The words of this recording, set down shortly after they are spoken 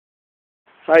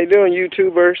How you doing,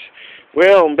 YouTubers?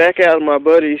 Well, I'm back out of my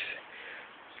buddy's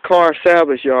car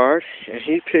salvage yard, and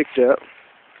he picked up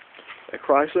a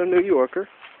Chrysler New Yorker,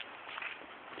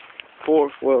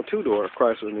 two-door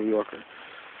Chrysler New Yorker,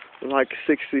 like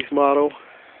a 60's model,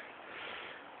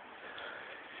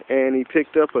 and he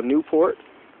picked up a Newport,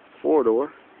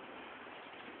 four-door,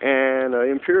 and an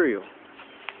Imperial.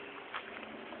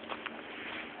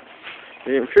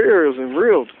 The Imperial's in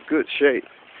real good shape.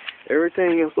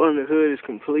 Everything else on the hood is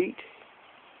complete.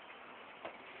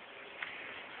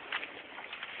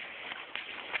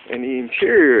 And the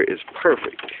interior is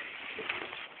perfect.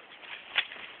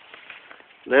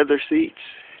 Leather seats.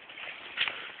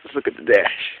 Let's look at the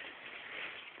dash.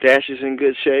 Dash is in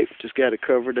good shape. Just got it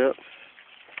covered up.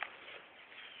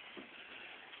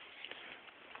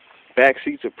 Back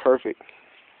seats are perfect.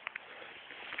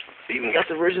 Even got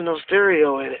the original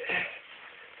stereo in it.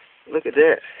 Look at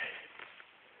that.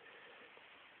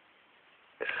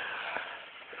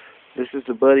 This is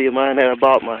the buddy of mine that I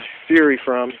bought my Fury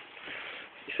from.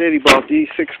 He said he bought these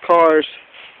 6 cars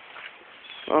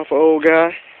off an old guy.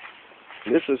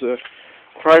 This is a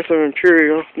Chrysler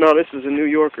Imperial. No, this is a New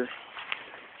Yorker.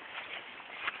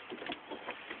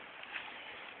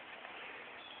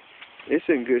 It's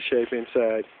in good shape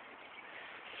inside,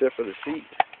 except for the seat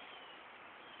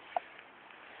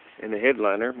and the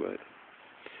headliner, but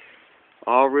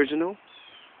all original.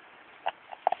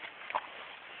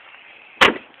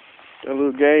 A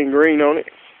little gang green on it.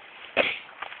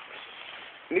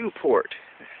 Newport.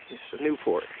 It's a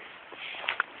Newport.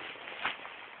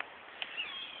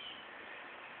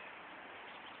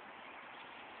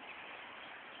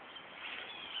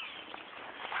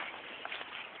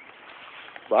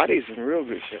 Body's in real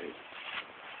good shape.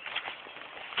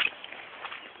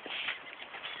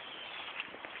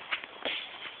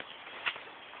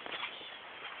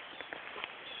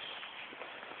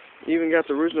 Even got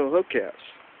the original hubcaps.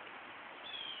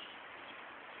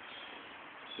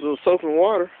 A little soap and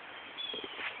water.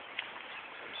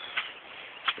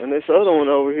 And this other one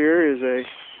over here is a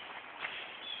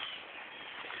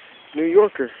New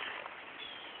Yorker.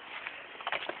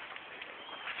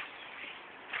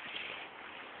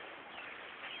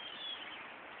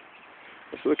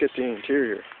 Let's look at the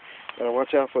interior. Gotta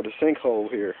watch out for the sinkhole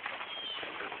here.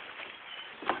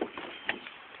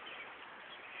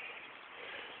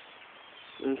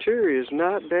 The interior is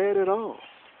not bad at all.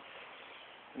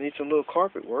 Needs some little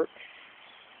carpet work.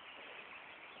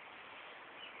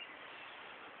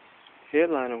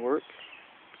 Headliner work.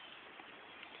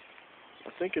 I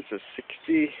think it's a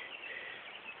 60.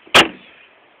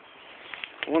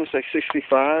 I want to say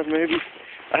 65 maybe.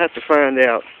 I have to find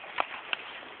out.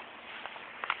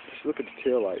 Let's look at the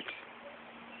taillights.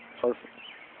 Perfect.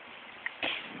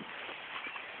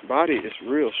 Body is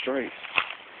real straight.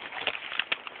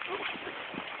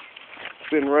 It's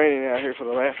been raining out here for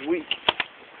the last week.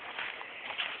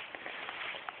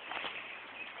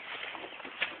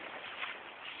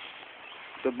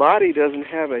 The body doesn't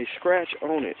have a scratch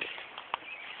on it.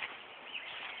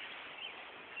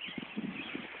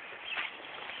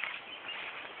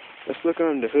 Let's look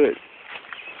under the hood.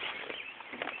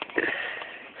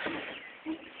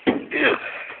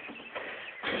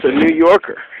 It's a New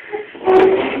Yorker.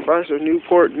 Chrysler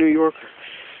Newport New Yorker.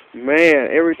 Man,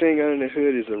 everything under the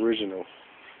hood is original.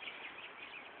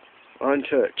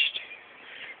 Untouched.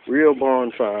 Real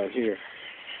barn find here.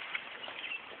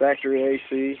 Factory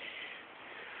AC.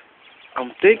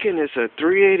 I'm thinking it's a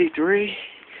 383.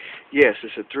 Yes,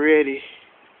 it's a 380.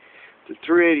 It's a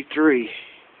 383.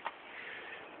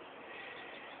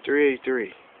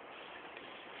 383.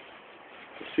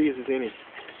 Let's see if there's any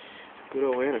good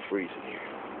old antifreeze in here.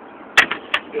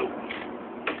 Nope.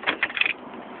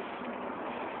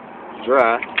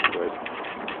 Dry, but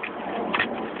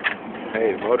hey,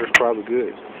 the motor's probably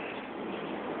good.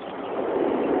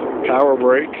 Power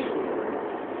brakes.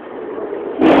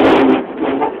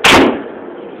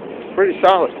 Pretty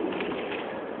solid.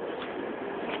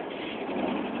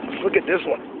 Look at this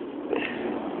one.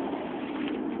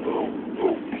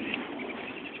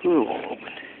 Ooh, won't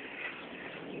open.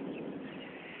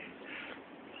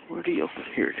 Where'd he open?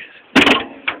 Here it is.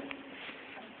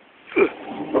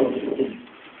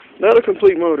 Another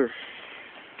complete motor.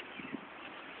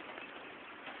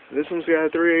 This one's got a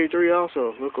 383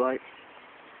 also, look like.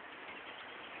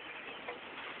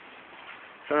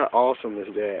 How awesome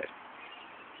is that?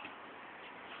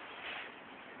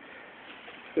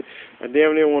 I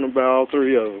damn near want to buy all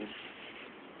 3 of them.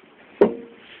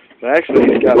 But actually,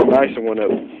 he's got a nicer one up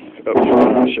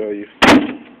front. I'll show you.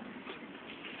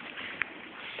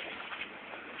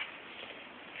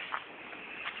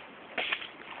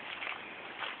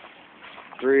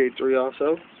 383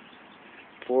 also.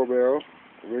 4-barrel,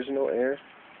 original air.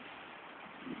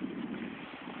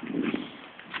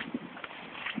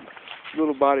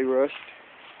 Little body rust.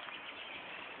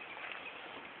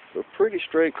 A pretty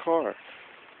straight car,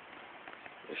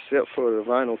 except for the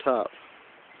vinyl top.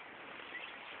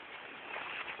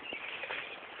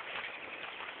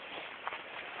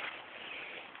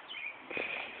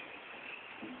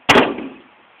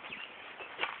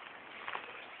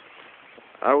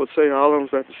 I would say all of them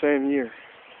about the same year.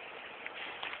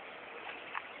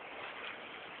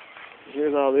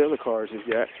 Here's all the other cars he's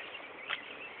got.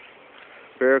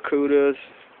 Barracudas.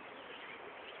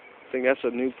 I think that's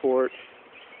a Newport.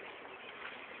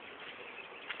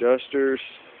 Dusters.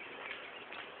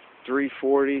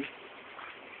 340.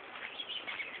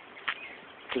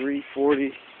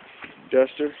 340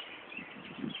 Duster.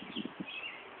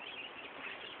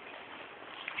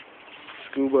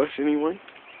 School bus, anyone?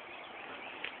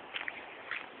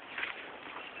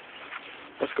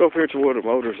 Let's go up here to where the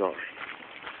motors are.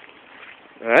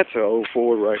 Now, that's an old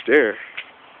Ford right there.